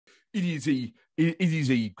it is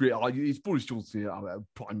a great. It's Boris Johnson,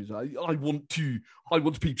 Prime Minister. I want to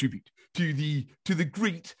pay tribute to the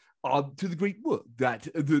great work that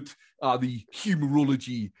the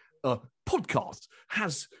Humourology podcast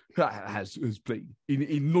has played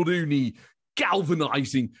in not only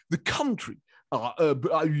galvanizing the country.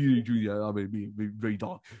 Very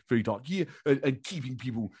dark year, and keeping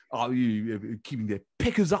people, keeping their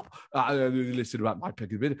peckers up. Listen about my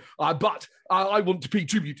pecker a bit, but I want to pay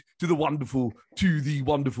tribute to the wonderful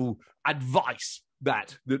advice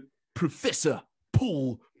that Professor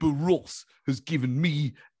Paul Boross has given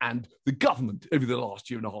me and the government over the last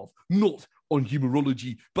year and a half, not on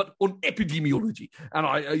humourology, but on epidemiology. And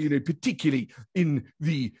I particularly in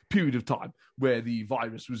the period of time where the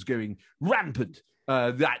virus was going rampant,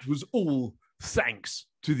 that was all thanks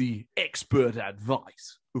to the expert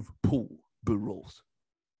advice of Paul Boross.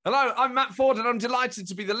 Hello, I'm Matt Forde, and I'm delighted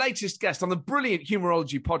to be the latest guest on the brilliant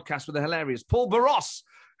Humourology podcast with the hilarious Paul Boross,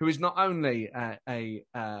 who is not only a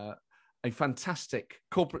fantastic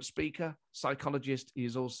corporate speaker, psychologist, he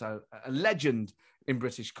is also a legend in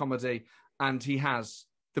British comedy, and he has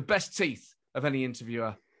the best teeth of any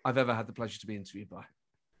interviewer I've ever had the pleasure to be interviewed by.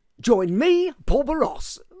 Join me, Paul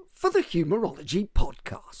Boross, for the Humourology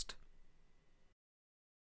podcast.